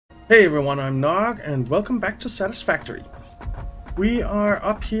Hey everyone, I'm Nog and welcome back to Satisfactory. We are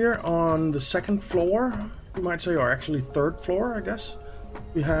up here on the second floor, you might say, or actually third floor, I guess.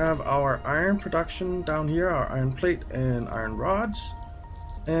 We have our iron production down here, our iron plate and iron rods.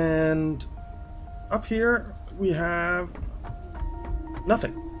 And up here we have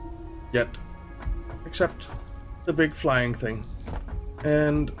nothing yet, except the big flying thing.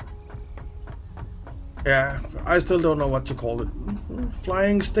 And yeah, I still don't know what to call it.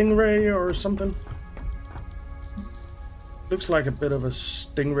 Flying stingray or something. Looks like a bit of a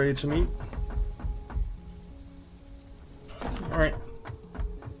stingray to me. Alright.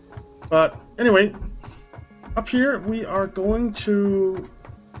 But anyway, up here we are going to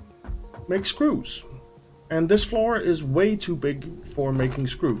make screws. And this floor is way too big for making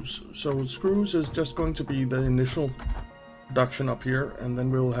screws. So screws is just going to be the initial production up here, and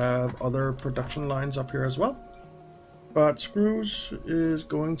then we'll have other production lines up here as well. But screws is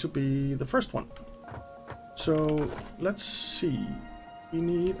going to be the first one. So let's see. We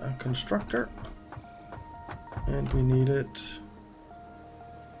need a constructor, and we need it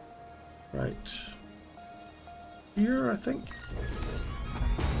right here, I think.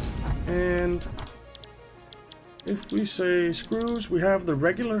 And if we say screws, we have the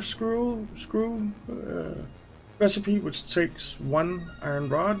regular screw recipe, which takes 1 iron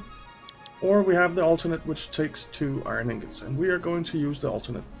rod, or we have the alternate, which takes 2 iron ingots, and we are going to use the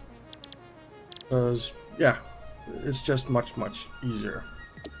alternate because yeah, it's just much easier.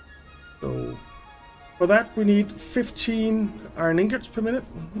 So for that we need 15 iron ingots per minute,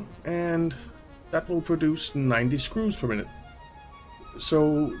 and that will produce 90 screws per minute.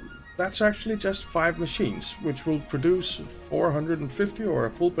 So that's actually just 5 machines, which will produce 450, or a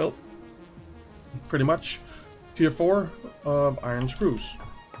full belt, pretty much tier 4 of iron screws.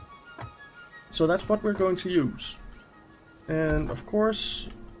 So that's what we're going to use. And of course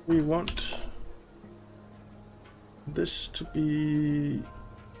we want this to be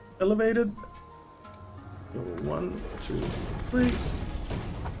elevated. So 1, 2, 3.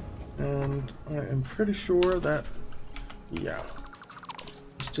 And I am pretty sure that, yeah,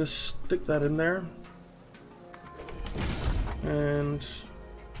 let's just stick that in there. And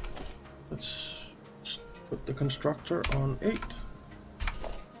let's put the constructor on 8.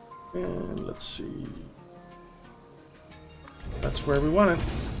 And let's see. That's where we want it.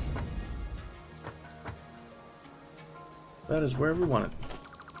 That is where we want it.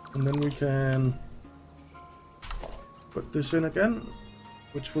 And then we can put this in again,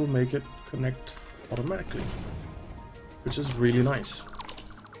 which will make it connect automatically, which is really nice.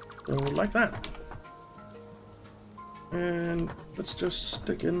 So like that. And let's just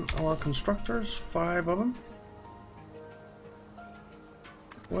stick in our constructors, 5 of them.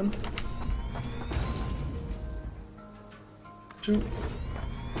 1, 2,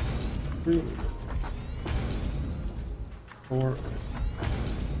 3, 4,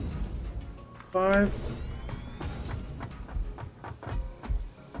 5,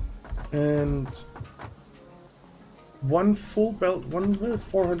 and 1 full belt, 1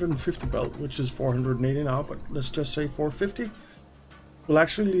 450 belt, which is 480 now, but let's just say 450, will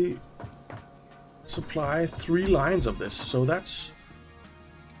actually supply 3 lines of this. So that's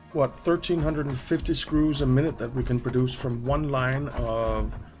what, 1350 screws a minute that we can produce from 1 line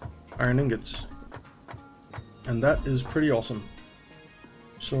of iron ingots. And that is pretty awesome.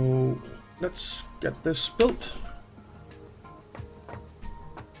 So let's get this built.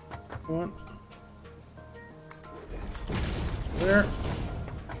 One. There.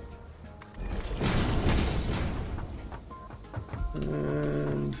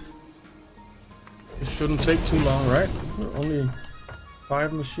 And it shouldn't take too long, right? Only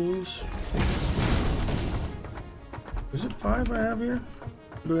 5 machines. Is it 5 I have here?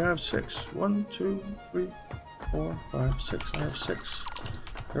 Do I have 6? 1, 2, 3, 4, 5, 6. I have 6.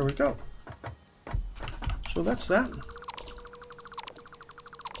 There we go. So that's that.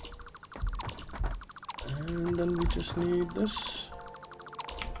 And then we just need this.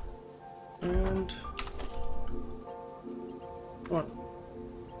 And what?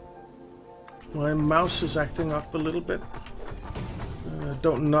 My mouse is acting up a little bit.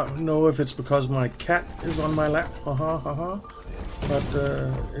 Don't know if it's because my cat is on my lap, but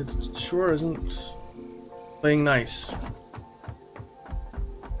it sure isn't playing nice.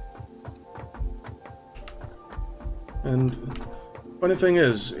 And funny thing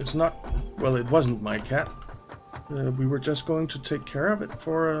is, it's not, well, it wasn't my cat. We were just going to take care of it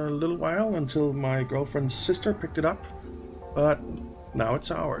for a little while until my girlfriend's sister picked it up, but now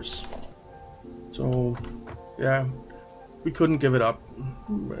it's ours. So yeah, we couldn't give it up.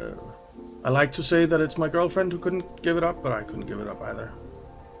 I like to say that it's my girlfriend who couldn't give it up, but I couldn't give it up either.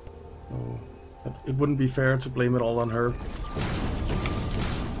 it wouldn't be fair to blame it all on her.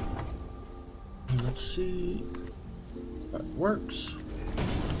 And let's see. That works.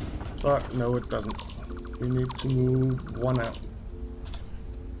 But no, it doesn't. We need to move one out.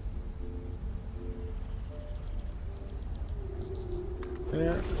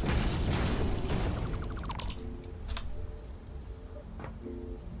 There.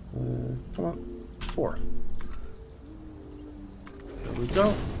 Come on. 4. There we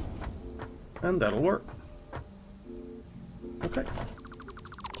go. And that'll work. Okay.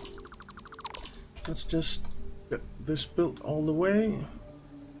 Let's just get this built all the way.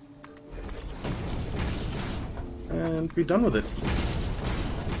 And be done with it.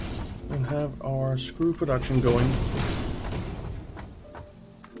 And have our screw production going.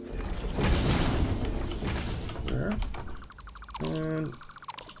 There. And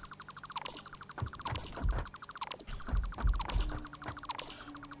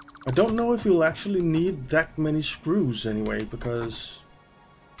I don't know if you'll actually need that many screws anyway, because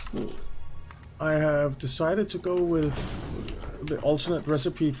I have decided to go with the alternate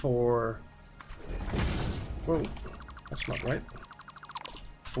recipe for, well, that's not right,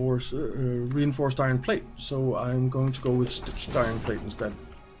 for reinforced iron plate. So I'm going to go with stitched iron plate instead.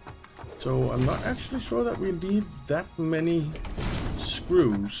 So I'm not actually sure that we need that many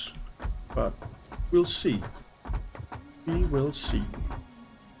screws, but we'll see. We will see.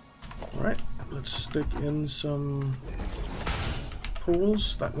 Alright, let's stick in some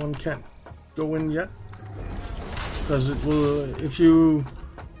poles. That one can't go in yet, because it will, if you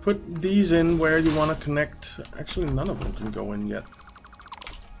put these in where you want to connect, actually none of them can go in yet.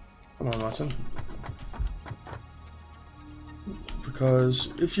 Come on, Watson. Because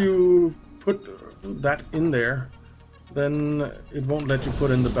if you put that in there, then it won't let you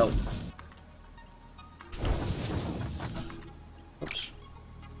put in the belt. Oops.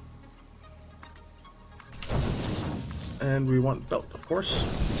 And we want belt, of course.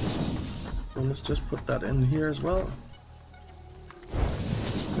 So let's just put that in here as well.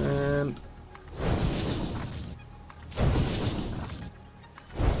 And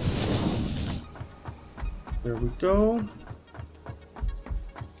there we go.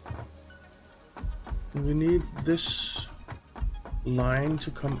 And we need this line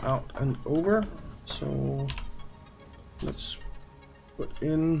to come out and over. So let's put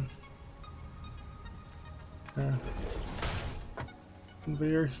in a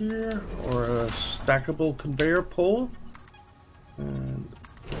conveyor here, or a stackable conveyor pole, and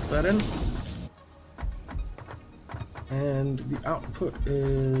put that in. And the output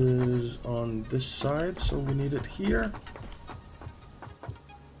is on this side, so we need it here,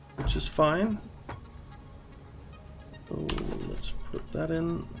 which is fine. So let's put that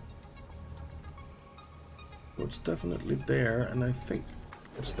in. So it's definitely there, and I think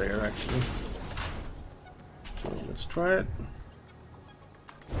it's there actually. So let's try it.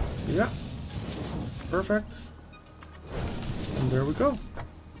 Yeah, perfect. And there we go.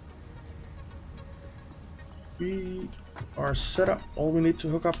 We are set up. All we need to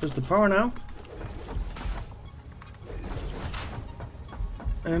hook up is the power now.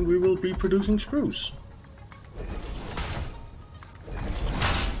 And we will be producing screws.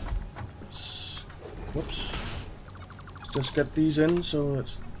 Whoops. Let's just get these in so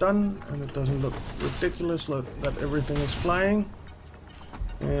it's done and it doesn't look ridiculous that everything is flying.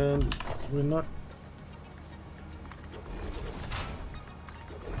 And we're not...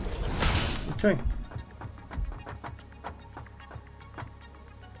 Okay.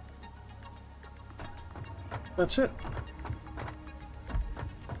 That's it.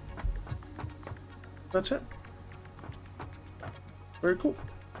 That's it. Very cool.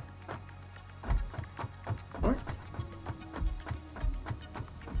 Alright.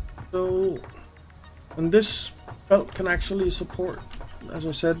 So, and this belt can actually support, as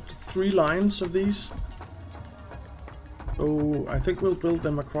I said, 3 lines of these. So I think we'll build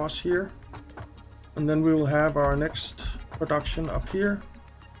them across here. And then we will have our next production up here.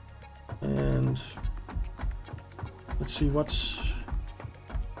 And let's see what's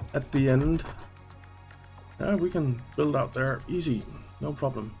at the end. Yeah, we can build out there easy, no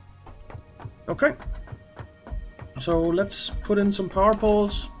problem. Okay. So let's put in some power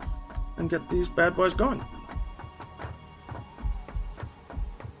poles and get these bad boys going.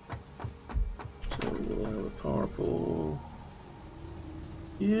 So we'll have a power pole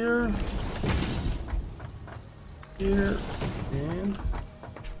here, here, and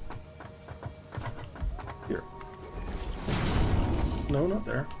here. No, not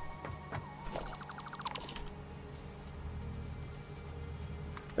there.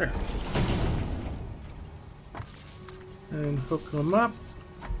 There. And hook them up.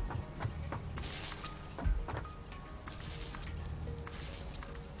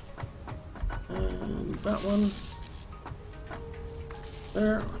 that one.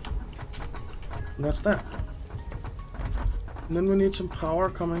 There. And that's that. And then we need some power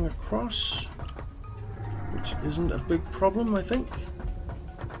coming across, which isn't a big problem, I think.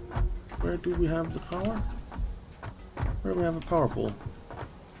 Where do we have the power? Where do we have a power pole?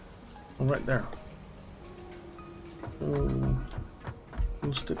 Oh, right there. So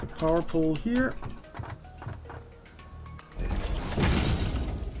we'll stick a power pole here.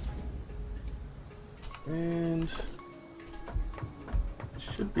 And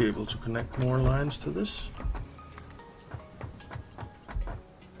should be able to connect more lines to this.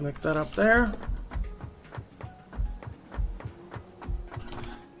 Connect that up there.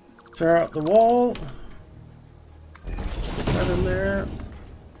 Tear out the wall. Stick that in there.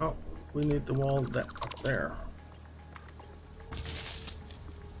 Oh, we need the wall that up there.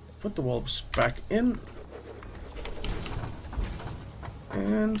 Put the walls back in.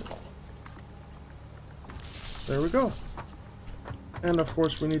 And there we go. And of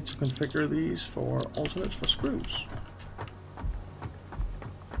course we need to configure these for alternates for screws.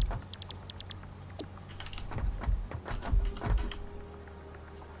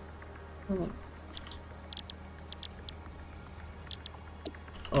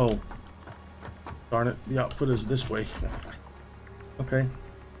 Oh, darn it, the output is this way. Okay,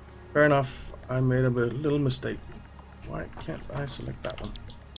 fair enough, I made a little mistake. Why can't I select that one?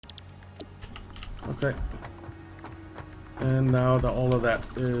 Okay. And now that all of that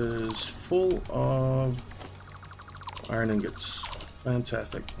is full of iron ingots.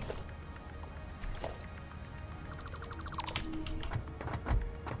 Fantastic.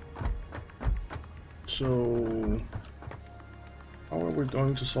 So how are we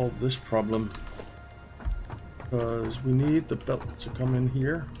going to solve this problem? Because we need the belt to come in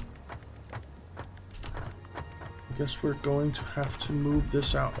here. I guess we're going to have to move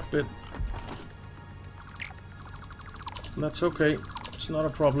this out a bit. And that's okay, it's not a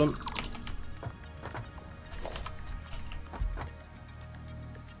problem.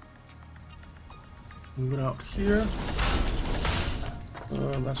 Move it out here.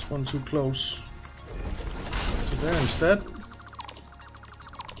 That's one too close. So there instead.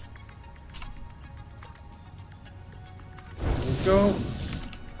 There we go.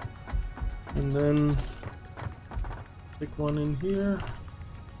 And then pick one in here.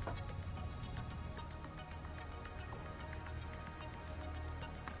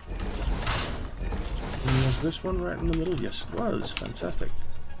 Was this one right in the middle? Yes, it was. Fantastic.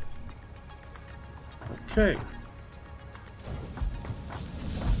 Okay.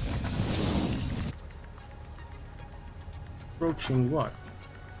 Approaching what?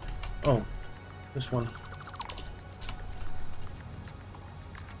 Oh, this one.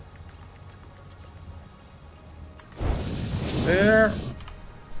 There.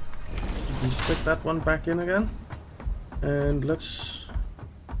 You can stick that one back in again. And let's...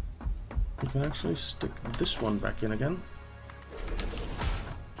 we can actually stick this one back in again.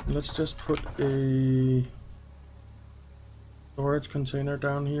 Let's just put a storage container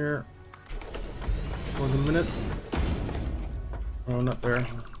down here for the minute. Oh, not there.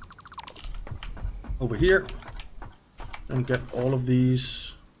 Over here. And get all of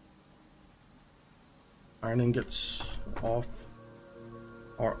these iron ingots off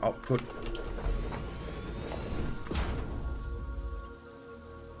our output.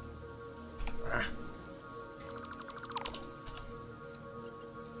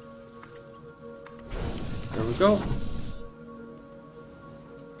 There we go.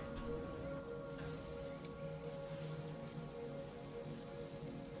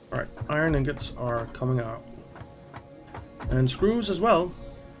 Alright, iron ingots are coming out. And screws as well.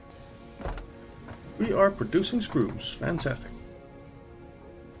 We are producing screws. Fantastic.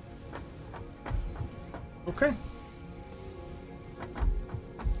 Okay.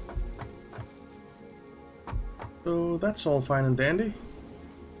 So that's all fine and dandy.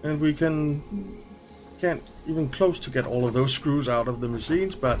 And we can't even close to get all of those screws out of the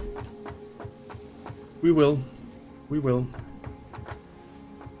machines, but we will. We will.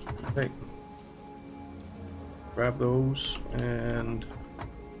 Okay. Grab those and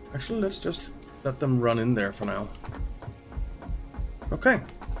actually let's just let them run in there for now. Okay.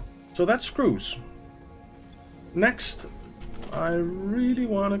 So that's screws. Next, I really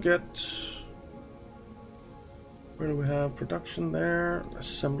want to get... where do we have production there?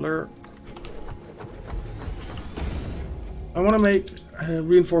 Assembler. I want to make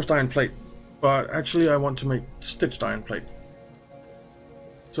reinforced iron plate, but actually I want to make stitched iron plate.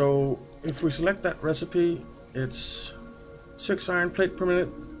 So if we select that recipe, it's 6 iron plate per minute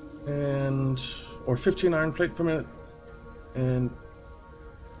and or 15 iron plate per minute and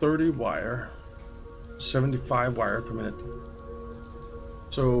 30 wire. 75 wire per minute.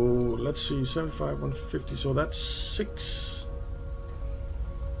 So let's see, 75, 150. So that's 6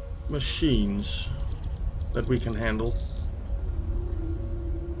 machines that we can handle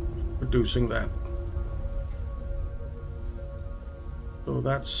producing that. So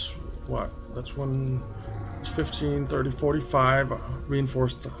that's what? That's one. It's 15, 30, 45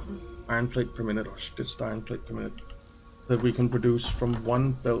 reinforced iron plate per minute, or stitched iron plate per minute, that we can produce from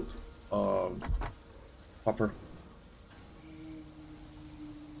one belt of copper.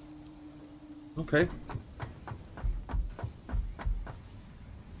 Okay.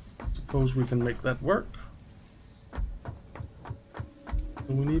 Suppose we can make that work.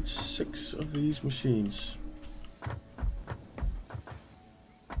 And we need 6 of these machines.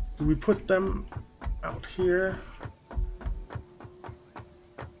 Do we put them out here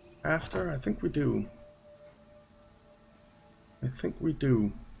after? I think we do. I think we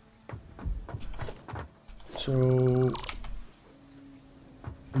do. So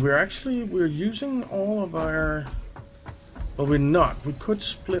we're using all of our, well, we're not. We could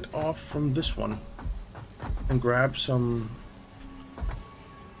split off from this one and grab some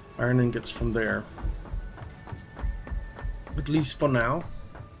iron ingots from there. At least for now.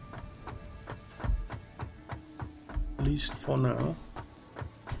 At least for now.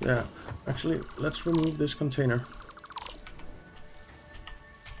 Yeah, actually, let's remove this container.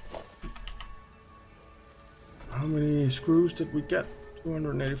 How many screws did we get?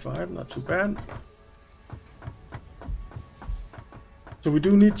 285, not too bad. So we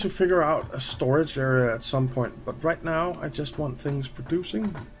do need to figure out a storage area at some point, but right now I just want things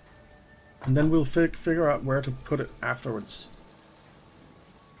producing, and then we'll figure out where to put it afterwards.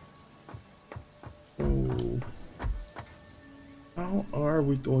 So how are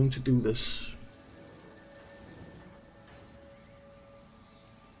we going to do this?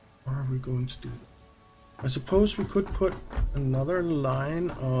 How are we going to do this? I suppose we could put another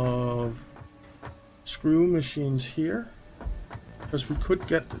line of screw machines here, because we could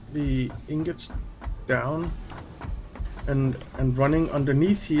get the ingots down and running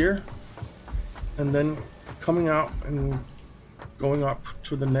underneath here, and then coming out and going up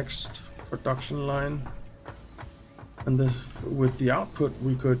to the next production line. And with the output,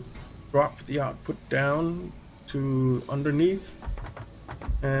 we could drop the output down to underneath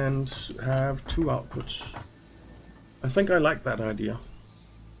and have 2 outputs. I think I like that idea.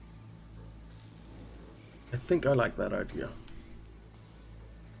 I think I like that idea.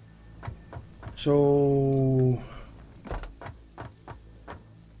 So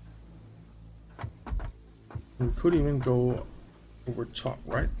we could even go over top,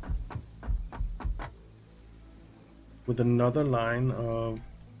 right? With another line of,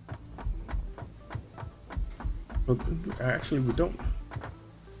 but actually we don't.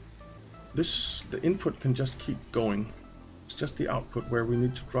 The input can just keep going. It's just the output where we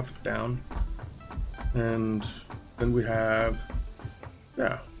need to drop it down. And then we have,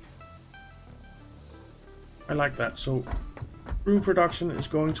 yeah. I like that. So screw production is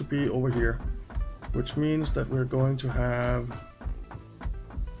going to be over here, which means that we're going to have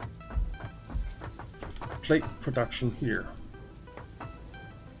plate production here.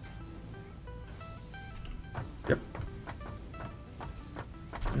 Yep.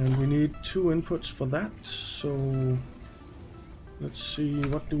 And we need 2 inputs for that, so let's see,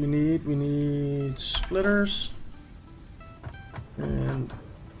 what do we need? We need splitters, and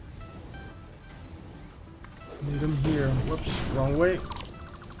need them here. Whoops, wrong way.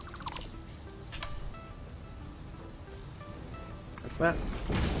 Like that.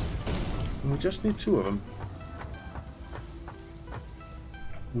 And we just need 2 of them.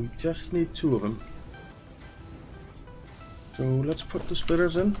 We just need 2 of them. So let's put the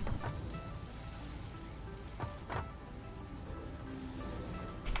splitters in.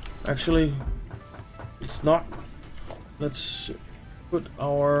 Actually, it's not. Let's put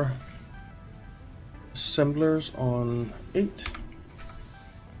our assemblers on 8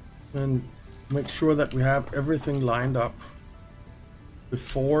 and make sure that we have everything lined up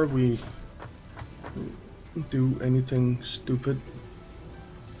before we do anything stupid.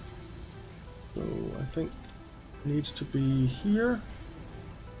 So I think it needs to be here.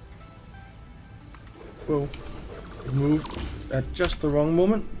 Whoa, it moved at just the wrong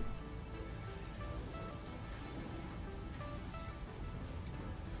moment.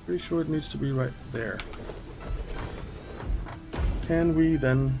 Pretty sure it needs to be right there. Can we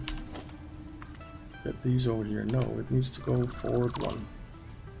then get these over here? No, it needs to go forward 1.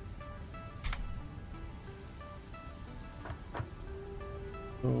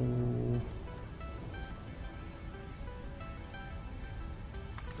 So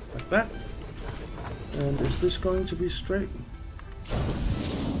like that. And is this going to be straight?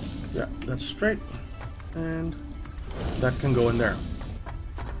 Yeah, that's straight. And that can go in there.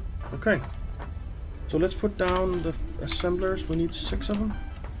 Okay. So let's put down the assemblers. We need 6 of them.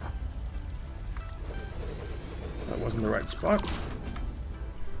 That wasn't the right spot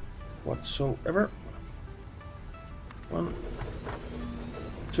whatsoever. 1,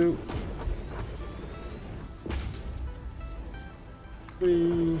 2,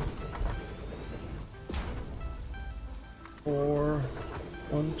 3, 4.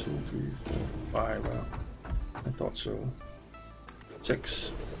 1, 2, 3, 4, 5. I thought so.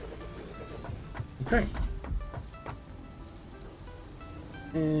 6. Okay.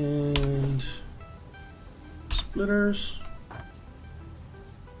 And splitters.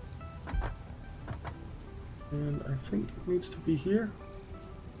 And I think it needs to be here.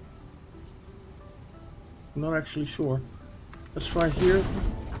 I'm not actually sure. Let's try here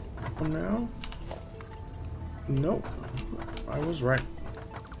for now. Nope. I was right.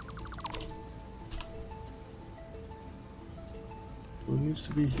 So it needs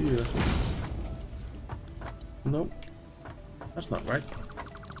to be here. Nope. That's not right.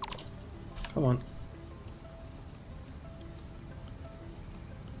 Come on.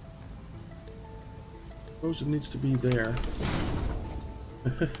 Suppose it needs to be there.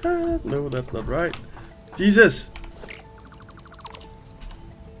 No, that's not right. Jesus!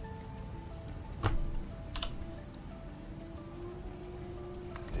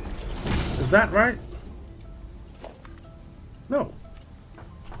 Is that right? No.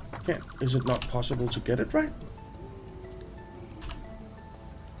 Can't. Is it not possible to get it right?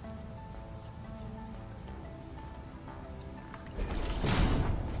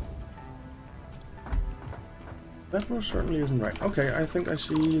 That most certainly isn't right. Okay, I think I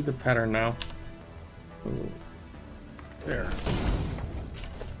see the pattern now. Oh, there.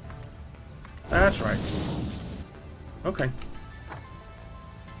 That's right. Okay.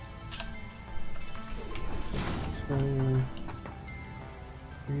 So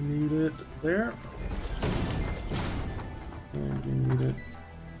we need it there. And we need it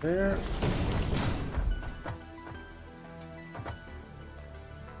there.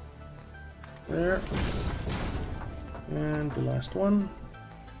 There. And the last one.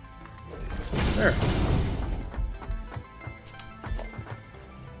 There.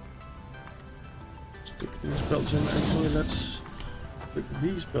 Stick these belts in. Actually, let's stick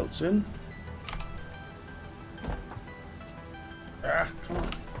these belts in. Ah, come on.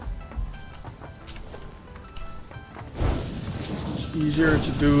 It's easier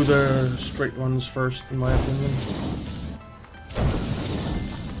to do the straight ones first, in my opinion.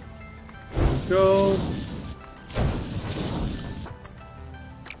 There we go.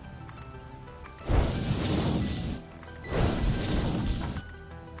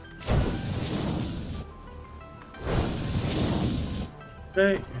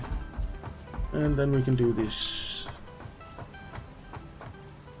 Okay, and then we can do this.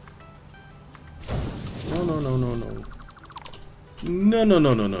 No, no, no, no, no. No, no,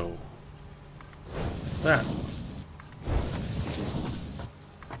 no, no, no. That.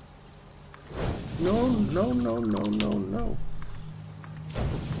 No, no, no, no, no, no.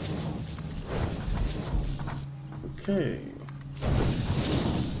 Okay.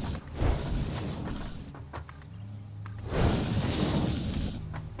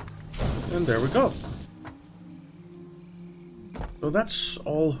 And there we go. So that's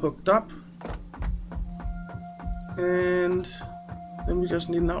all hooked up. And then we just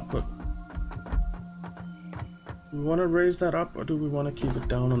need an output. Do we want to raise that up, or do we want to keep it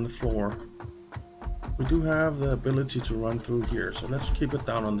down on the floor? We do have the ability to run through here, so let's keep it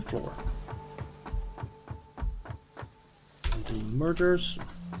down on the floor. And do mergers.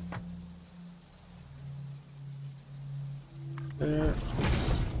 There.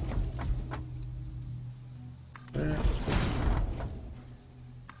 There.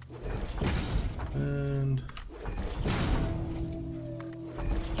 And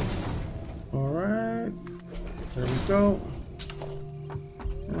alright, there we go.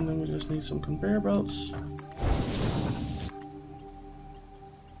 And then we just need some conveyor belts.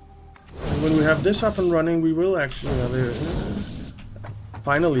 And when we have this up and running, we will actually have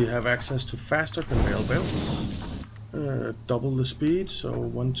finally have access to faster conveyor belts. Double the speed, so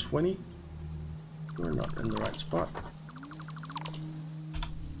 120. We're not in the right spot.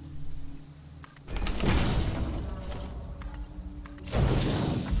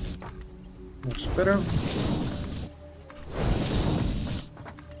 Much better.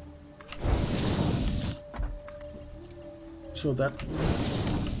 So that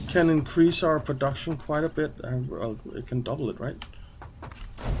can increase our production quite a bit. Well, it can double it, right?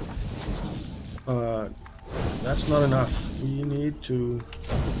 That's not enough. We need to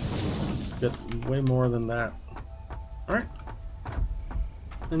get way more than that. Alright.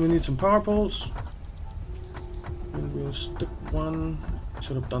 Then we need some power poles. And we'll stick one.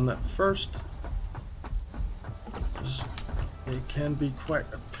 Should have done that first. It can be quite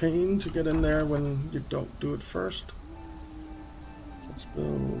a pain to get in there when you don't do it first. Let's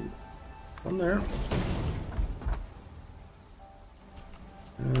build one there.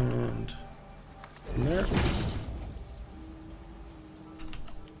 And there.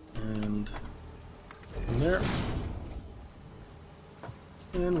 And there.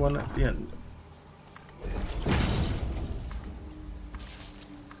 And one at the end.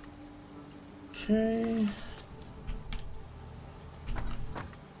 Okay.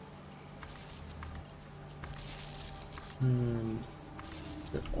 And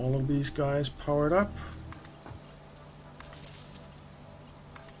get all of these guys powered up.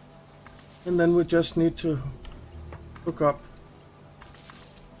 And then we just need to hook up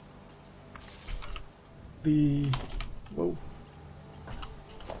the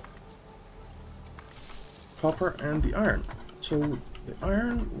copper and the iron. So the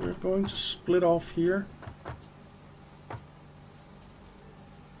iron we're going to split off here,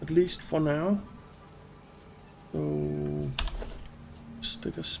 at least for now. So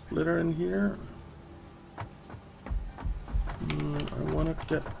stick a splitter in here. I want to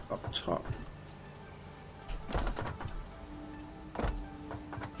get up top.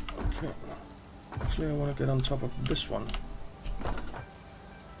 Okay. Actually, I want to get on top of this one.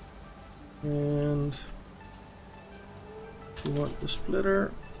 And you want the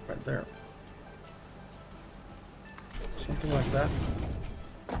splitter right there. Something like that.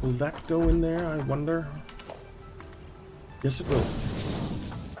 Will that go in there, I wonder? Yes, it will.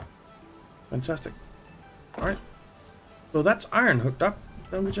 Fantastic. Alright. So that's iron hooked up.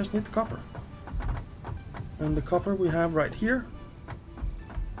 Then we just need the copper. And the copper we have right here.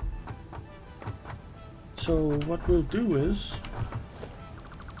 So what we'll do is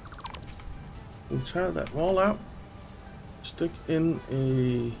we'll tear that wall out, stick in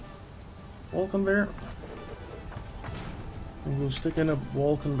a wall conveyor, and we'll stick in a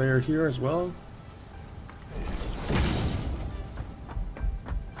wall conveyor here as well.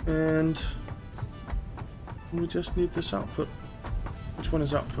 And we just need this output. Which one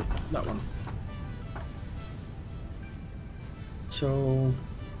is output? That one. So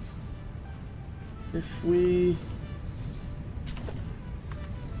if we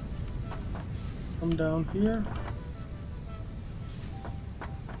come down here,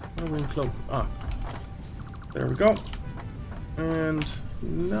 what are we in cloak? Ah, there we go. And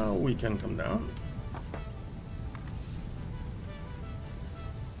now we can come down.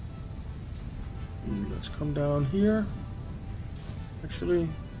 Let's come down here. Actually,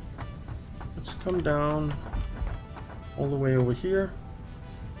 let's come down all the way over here.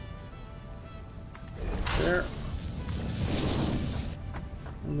 There.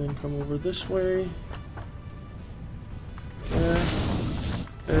 And then come over this way. There.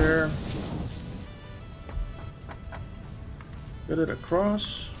 There. Get it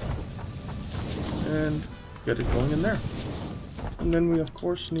across. And get it going in there. And then we of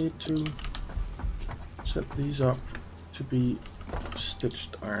course need to set these up to be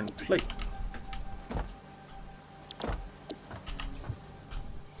stitched iron plate.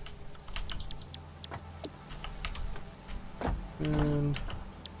 And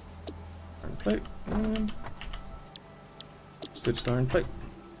iron plate and stitched iron plate.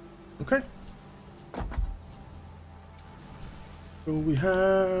 Okay. So we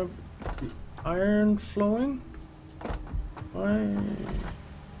have the iron flowing. Why?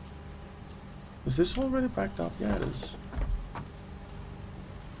 Is this already backed up? Yeah, it is.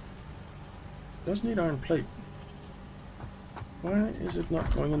 It does need iron plate. Why is it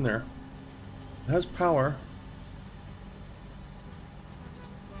not going in there? It has power.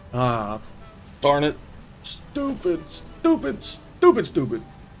 Ah, darn it. Stupid, stupid, stupid, stupid.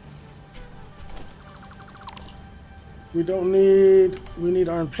 We need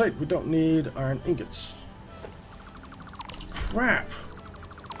iron plate. We don't need iron ingots. Crap.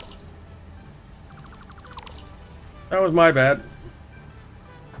 That was my bad.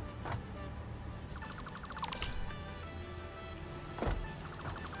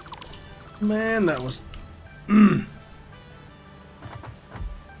 Man, that was...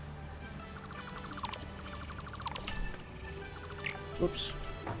 Whoops.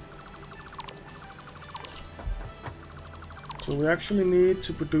 So we actually need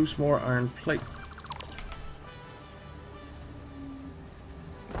to produce more iron plate.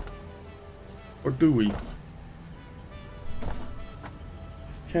 Or do we?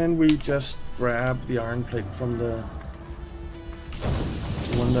 Can we just grab the iron plate from the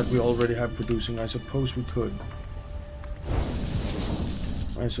one that we already have producing? I suppose we could.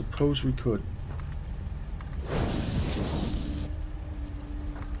 I suppose we could.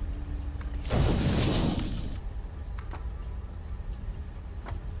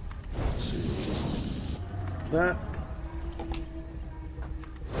 Let's see. That.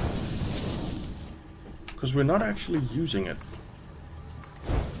 Because we're not actually using it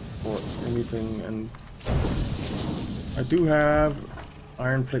for anything, and I do have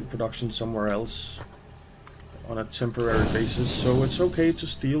iron plate production somewhere else on a temporary basis, so it's okay to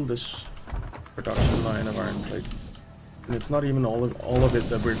steal this production line of iron plate. And it's not even all of it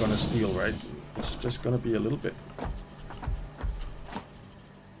that we're gonna steal, right? It's just gonna be a little bit.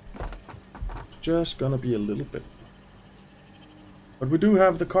 It's just gonna be a little bit. But we do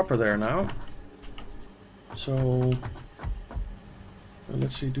have the copper there now. So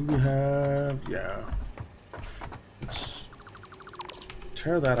let's see, do we have, yeah. Let's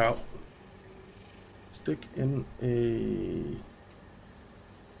tear that out. Stick in a,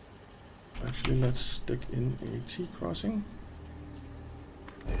 actually let's stick in a T-crossing.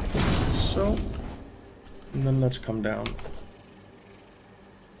 So, and then let's come down.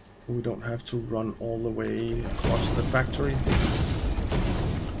 We don't have to run all the way across the factory.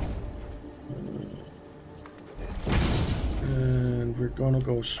 And we're gonna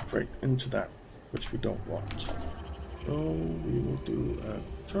go straight into that, which we don't want. So we will do a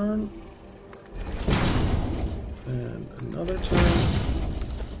turn. And another turn.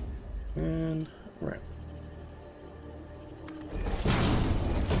 And ramp.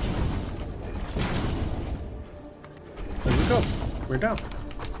 There we go. We're down.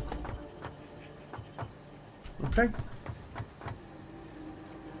 Okay.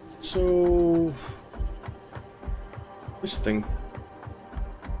 So this thing.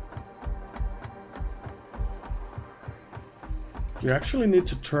 We actually need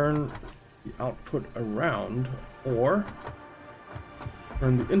to turn the output around, or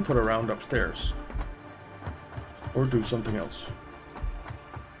turn the input around upstairs, or do something else.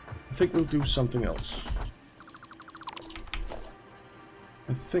 I think we'll do something else.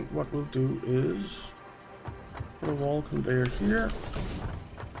 I think what we'll do is put a wall conveyor here,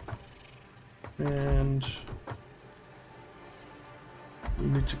 and we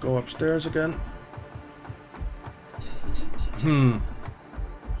need to go upstairs again.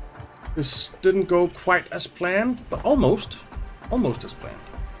 This didn't go quite as planned, but almost as planned.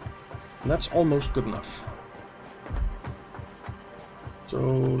 And that's almost good enough. So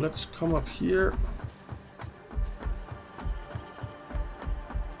let's come up here.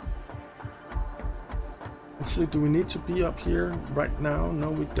 Actually, do we need to be up here right now?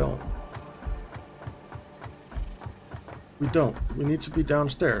 No, we don't. We don't. We need to be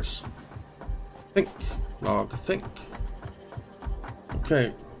downstairs. Think, log, think.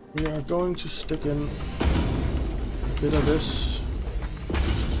 Okay, we are going to stick in a bit of this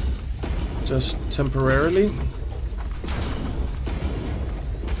just temporarily.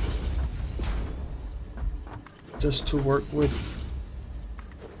 Just to work with,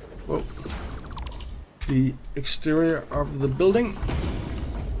 whoa, the exterior of the building.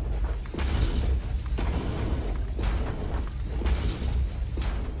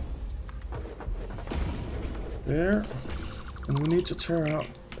 There. And we need to tear out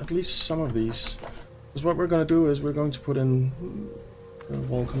at least some of these. Because what we're going to do is we're going to put in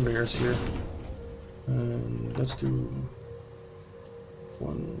wall conveyors here. And let's do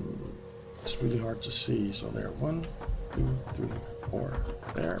one. It's really hard to see. So there, 1, 2, 3, 4.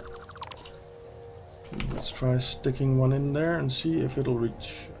 There. And let's try sticking one in there and see if it'll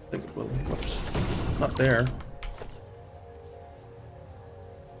reach. I think it will. Whoops. Not there.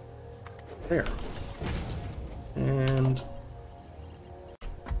 There. And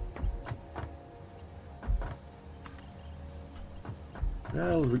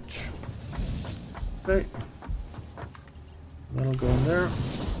that'll reach. Okay. That'll go in there.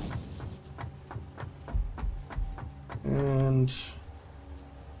 And see,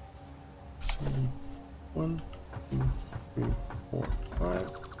 1, 2, 3, 4, 5.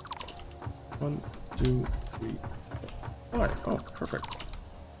 1, 2, 3, 4, 5. Oh, perfect.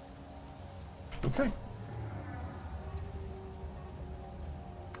 Okay.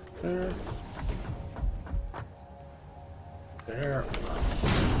 There. There.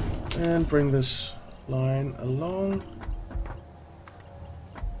 And bring this line along.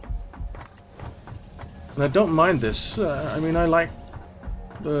 And I don't mind this. I mean, I like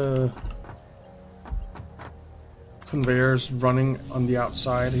the conveyors running on the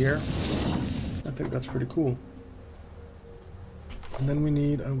outside here. I think that's pretty cool. And then we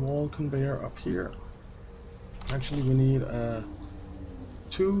need a wall conveyor up here. Actually, we need a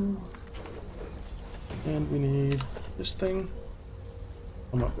 2. And we need this thing.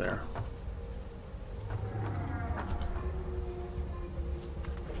 Come up there.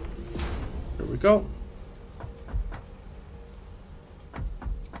 There we go.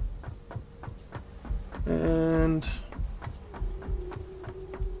 And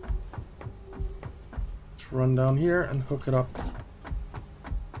let's run down here and hook it up.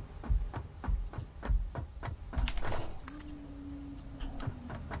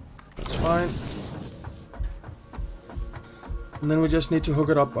 That's fine. And then we just need to hook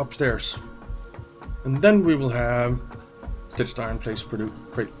it up upstairs. And then we will have stitched iron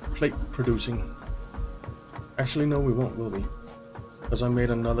plate producing. Actually, no, we won't, will we? Because I made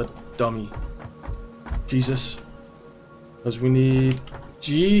another dummy. Jesus. Because we need...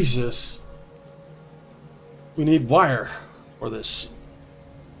 Jesus! We need wire for this.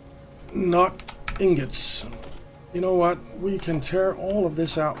 Not ingots. You know what? We can tear all of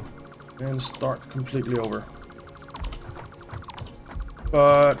this out and start completely over.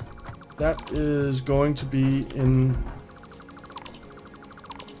 But that is going to be in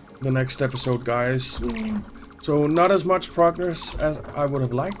the next episode, guys. So not as much progress as I would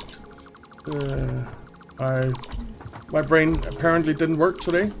have liked. My brain apparently didn't work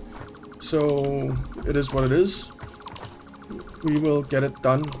today, so it is what it is. We will get it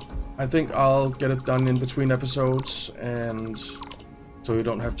done. I think I'll get it done in between episodes, and so you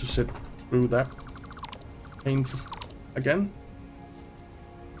don't have to sit through that pain again.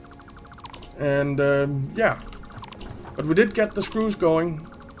 And yeah, but we did get the screws going,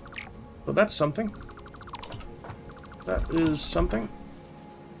 so that's something. That is something.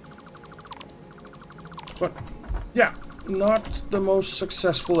 But yeah, not the most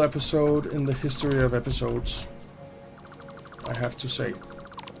successful episode in the history of episodes, I have to say.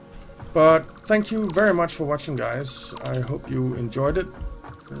 But thank you very much for watching, guys. I hope you enjoyed it,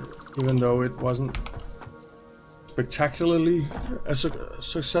 even though it wasn't spectacularly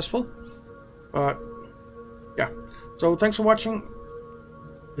successful. But yeah, so thanks for watching.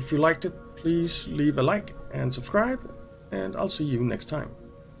 If you liked it, please leave a like and subscribe, and I'll see you next time.